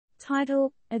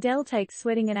Title: Adele takes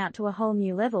sweating it out to a whole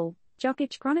new level, Jock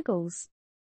Chronicles.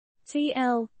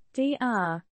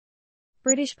 TLDR.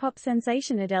 British pop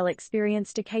sensation Adele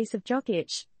experienced a case of jock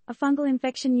itch, a fungal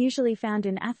infection usually found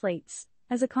in athletes,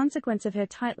 as a consequence of her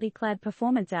tightly clad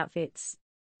performance outfits.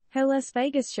 Her Las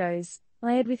Vegas shows,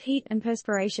 layered with heat and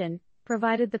perspiration,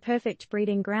 provided the perfect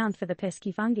breeding ground for the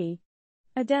pesky fungi.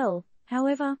 Adele,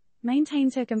 however,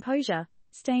 maintains her composure,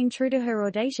 staying true to her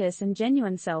audacious and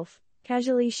genuine self,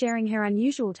 casually sharing her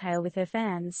unusual tale with her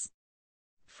fans.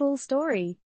 Full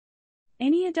story.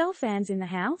 Any Adele fans in the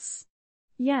house?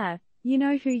 Yeah, you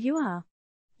know who you are.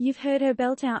 You've heard her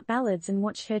belt out ballads and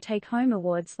watched her take home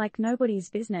awards like nobody's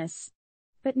business.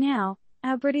 But now,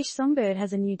 our British songbird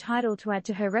has a new title to add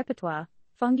to her repertoire,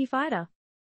 Fungi Fighter.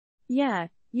 Yeah,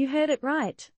 you heard it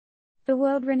right. The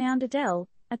world-renowned Adele,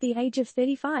 at the age of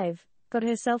 35, got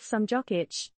herself some jock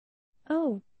itch.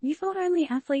 Oh, you thought only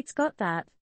athletes got that?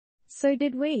 So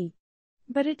did we.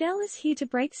 But Adele is here to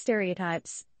break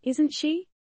stereotypes, isn't she?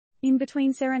 In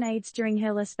between serenades during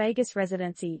her Las Vegas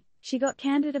residency, she got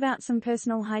candid about some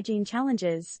personal hygiene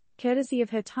challenges, courtesy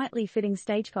of her tightly fitting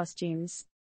stage costumes.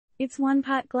 It's one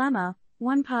part glamour,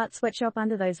 one part sweatshop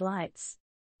under those lights.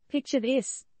 Picture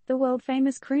this, the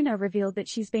world-famous crooner revealed that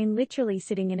she's been literally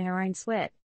sitting in her own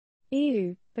sweat.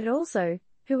 Ew, but also,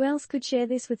 who else could share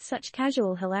this with such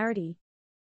casual hilarity?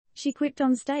 She quipped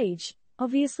on stage,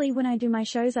 "Obviously when I do my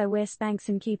shows I wear Spanx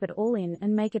and keep it all in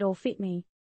and make it all fit me.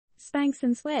 Spanx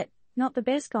and sweat, not the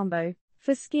best combo,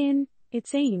 for skin, it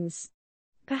seems."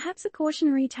 Perhaps a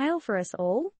cautionary tale for us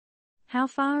all? How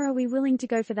far are we willing to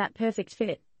go for that perfect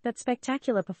fit, that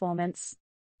spectacular performance?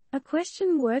 A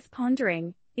question worth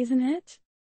pondering, isn't it?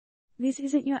 This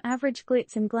isn't your average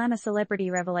glitz and glamour celebrity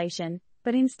revelation,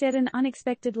 but instead an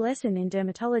unexpected lesson in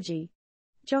dermatology.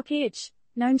 Jock itch,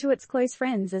 known to its close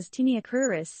friends as tinea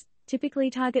cruris, typically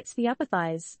targets the upper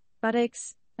thighs,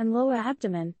 buttocks, and lower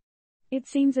abdomen. It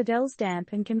seems Adele's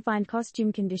damp and confined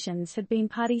costume conditions had been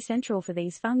party central for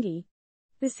these fungi.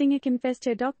 The singer confessed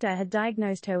her doctor had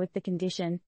diagnosed her with the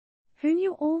condition. Who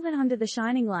knew all that under the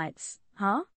shining lights,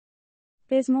 huh?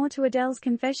 There's more to Adele's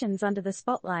confessions under the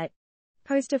spotlight.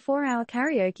 Post a 4-hour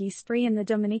karaoke spree in the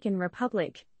Dominican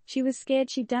Republic, she was scared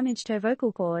she'd damaged her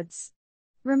vocal cords.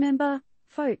 Remember,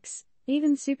 folks,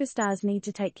 even superstars need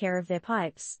to take care of their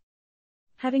pipes.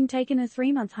 Having taken a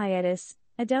 3-month hiatus,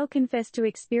 Adele confessed to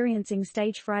experiencing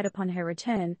stage fright upon her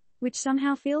return, which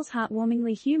somehow feels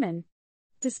heartwarmingly human.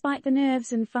 Despite the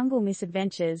nerves and fungal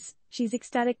misadventures, she's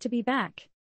ecstatic to be back.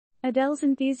 Adele's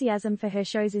enthusiasm for her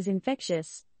shows is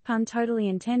infectious, pun totally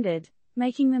intended,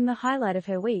 making them the highlight of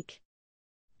her week.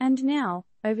 And now,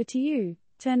 over to you,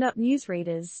 turned-up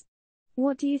newsreaders.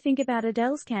 What do you think about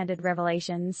Adele's candid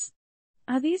revelations?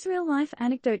 Are these real-life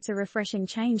anecdotes a refreshing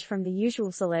change from the usual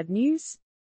celeb news?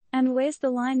 And where's the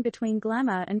line between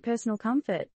glamour and personal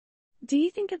comfort? Do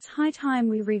you think it's high time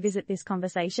we revisit this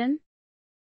conversation?